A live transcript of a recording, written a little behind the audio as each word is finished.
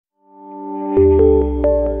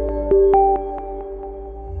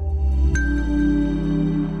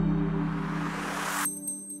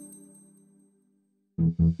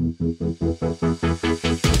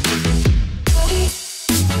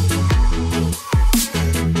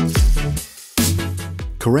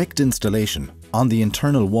Correct installation on the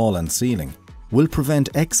internal wall and ceiling will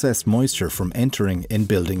prevent excess moisture from entering in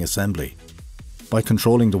building assembly. By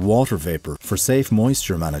controlling the water vapour for safe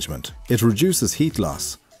moisture management, it reduces heat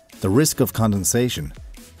loss, the risk of condensation,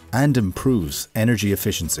 and improves energy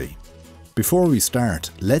efficiency. Before we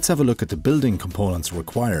start, let's have a look at the building components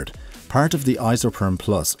required, part of the IZOPERM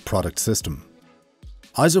PLUS product system.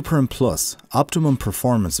 IZOPERM PLUS Optimum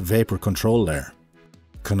Performance Vapour Control Layer.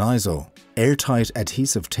 CONIZO Airtight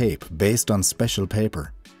Adhesive Tape based on special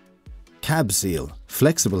paper. Cab Seal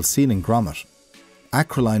Flexible Sealing Grommet.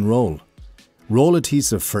 Acryline Roll Roll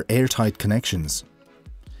adhesive for airtight connections.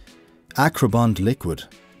 Acrobond Liquid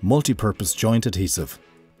Multi-purpose joint adhesive.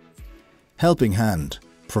 Helping Hand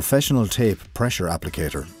Professional Tape Pressure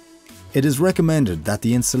Applicator. It is recommended that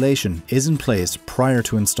the insulation is in place prior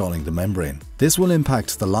to installing the membrane. This will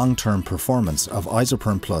impact the long-term performance of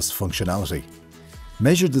IZOPERM Plus functionality.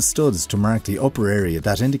 Measure the studs to mark the upper area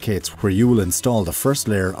that indicates where you will install the first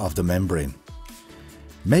layer of the membrane.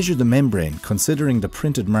 Measure the membrane considering the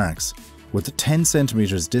printed marks with 10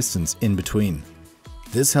 cm distance in between.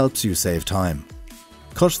 This helps you save time.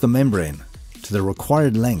 Cut the membrane to the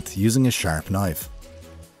required length using a sharp knife.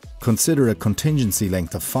 Consider a contingency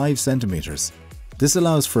length of 5 cm. This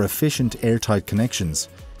allows for efficient airtight connections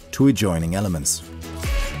to adjoining elements.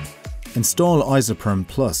 Install IZOPERM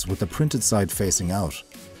Plus with the printed side facing out.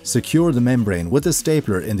 Secure the membrane with a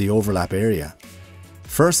stapler in the overlap area.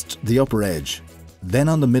 First the upper edge, then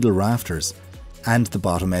on the middle rafters and the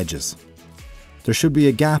bottom edges. There should be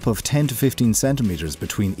a gap of 10 to 15 cm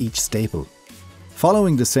between each staple.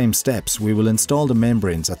 Following the same steps, we will install the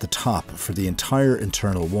membranes at the top for the entire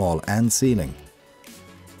internal wall and ceiling.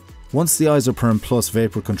 Once the IZOPERM Plus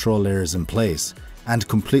Vapour Control layer is in place and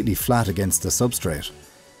completely flat against the substrate,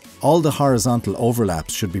 all the horizontal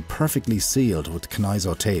overlaps should be perfectly sealed with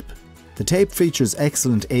CONIZO tape. The tape features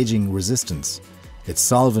excellent aging resistance. It's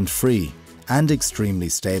solvent-free and extremely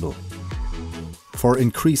stable. For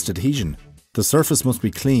increased adhesion, the surface must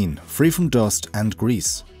be clean, free from dust and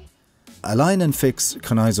grease. Align and fix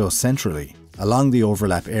CONIZO centrally, along the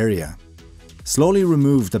overlap area. Slowly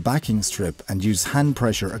remove the backing strip and use hand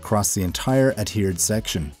pressure across the entire adhered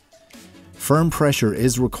section. Firm pressure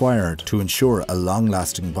is required to ensure a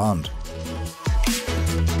long-lasting bond.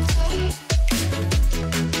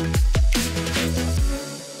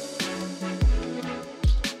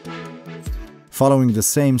 Following the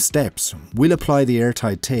same steps, we'll apply the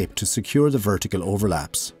airtight tape to secure the vertical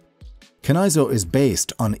overlaps. CONIZO is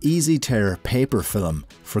based on easy tear paper film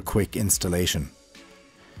for quick installation.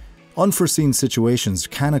 Unforeseen situations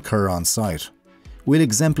can occur on site. We'll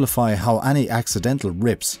exemplify how any accidental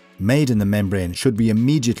rips made in the membrane should be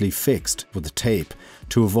immediately fixed with the tape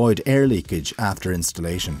to avoid air leakage after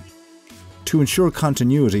installation. To ensure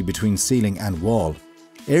continuity between ceiling and wall,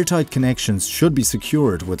 airtight connections should be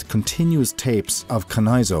secured with continuous tapes of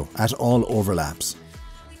CONIZO at all overlaps.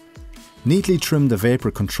 Neatly trim the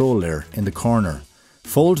vapour control layer in the corner,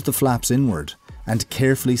 fold the flaps inward and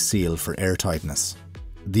carefully seal for airtightness.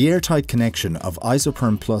 The airtight connection of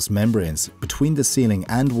IZOPERM Plus membranes between the ceiling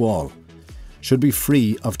and wall should be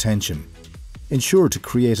free of tension. Ensure to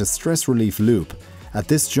create a stress relief loop at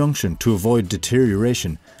this junction to avoid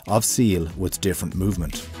deterioration of seal with different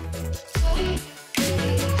movement.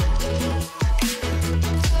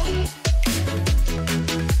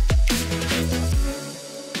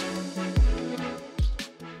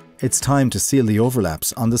 It's time to seal the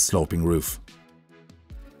overlaps on the sloping roof.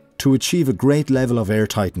 To achieve a great level of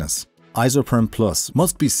airtightness, IZOPERM Plus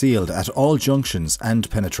must be sealed at all junctions and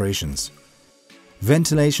penetrations.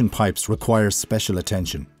 Ventilation pipes require special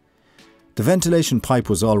attention. The ventilation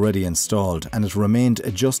pipe was already installed and it remained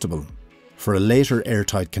adjustable for a later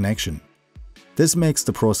airtight connection. This makes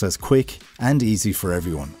the process quick and easy for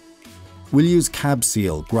everyone. We'll use Cab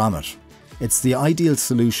Seal Grommet. It's the ideal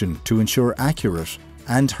solution to ensure accurate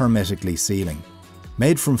and hermetically sealing.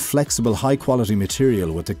 Made from flexible high-quality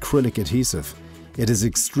material with acrylic adhesive, it is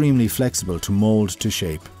extremely flexible to mould to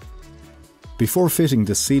shape. Before fitting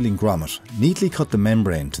the sealing grommet, neatly cut the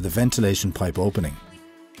membrane to the ventilation pipe opening.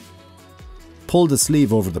 Pull the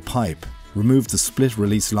sleeve over the pipe, remove the split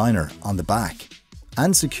release liner on the back,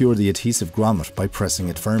 and secure the adhesive grommet by pressing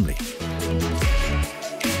it firmly.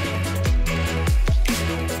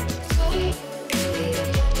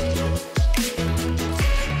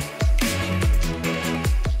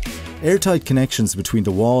 Airtight connections between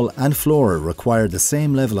the wall and floor require the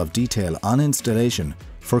same level of detail on installation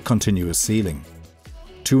for continuous sealing.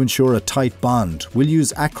 To ensure a tight bond, we'll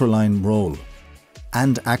use acryline roll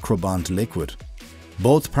and Acrobond liquid.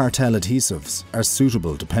 Both Partel adhesives are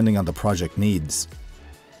suitable depending on the project needs.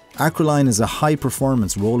 Acryline is a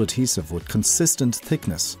high-performance roll adhesive with consistent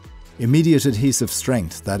thickness, immediate adhesive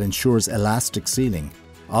strength that ensures elastic sealing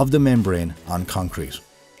of the membrane on concrete.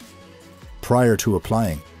 Prior to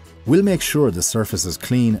applying, we'll make sure the surface is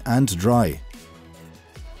clean and dry.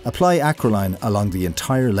 Apply Acryline along the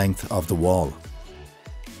entire length of the wall.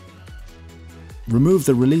 Remove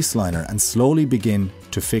the release liner and slowly begin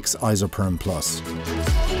to fix IZOPERM Plus.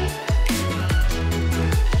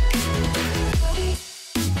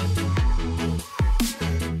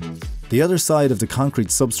 The other side of the concrete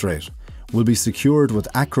substrate will be secured with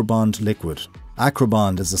Acrobond liquid.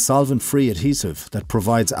 Acrobond is a solvent-free adhesive that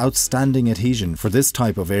provides outstanding adhesion for this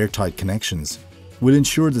type of airtight connections. We'll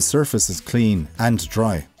ensure the surface is clean and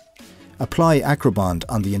dry. Apply Acrobond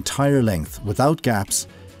on the entire length without gaps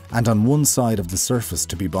and on one side of the surface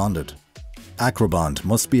to be bonded. Acrobond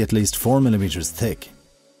must be at least 4 mm thick.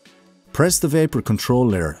 Press the vapor control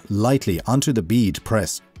layer lightly onto the bead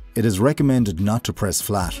press. It is recommended not to press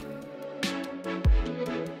flat.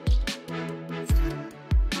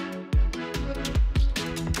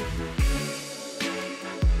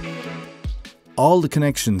 All the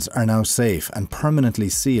connections are now safe and permanently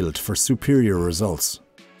sealed for superior results.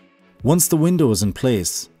 Once the window is in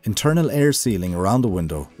place, internal air sealing around the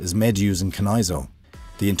window is made using Conizo.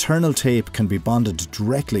 The internal tape can be bonded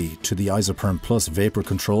directly to the IZOPERM Plus vapor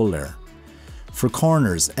control layer. For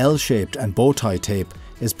corners, L-shaped and bow tie tape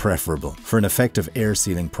is preferable for an effective air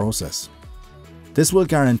sealing process. This will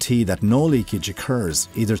guarantee that no leakage occurs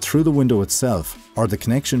either through the window itself or the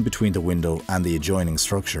connection between the window and the adjoining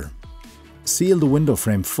structure. Seal the window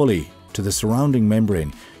frame fully to the surrounding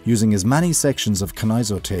membrane using as many sections of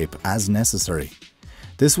Conizo tape as necessary.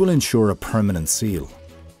 This will ensure a permanent seal.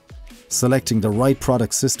 Selecting the right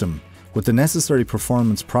product system with the necessary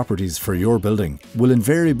performance properties for your building will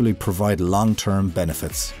invariably provide long-term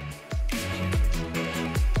benefits.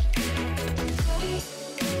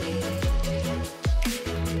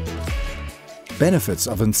 Benefits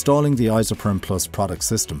of installing the IZOPERM Plus product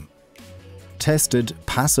system. Tested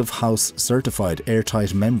Passive House Certified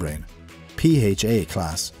Airtight Membrane, PHA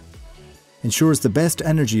class. Ensures the best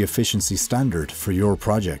energy efficiency standard for your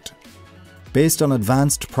project. Based on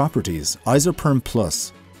advanced properties, IZOPERM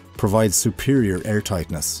Plus provides superior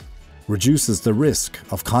airtightness, reduces the risk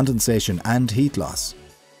of condensation and heat loss.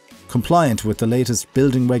 Compliant with the latest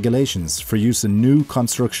building regulations for use in new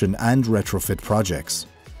construction and retrofit projects.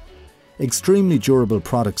 Extremely durable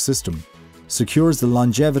product system. Secures the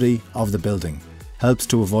longevity of the building, helps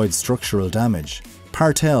to avoid structural damage.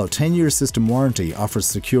 Partel 10-year system warranty offers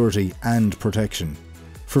security and protection.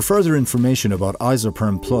 For further information about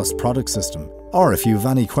IZOPERM Plus product system, or if you have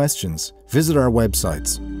any questions, visit our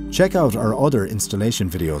websites. Check out our other installation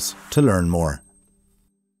videos to learn more.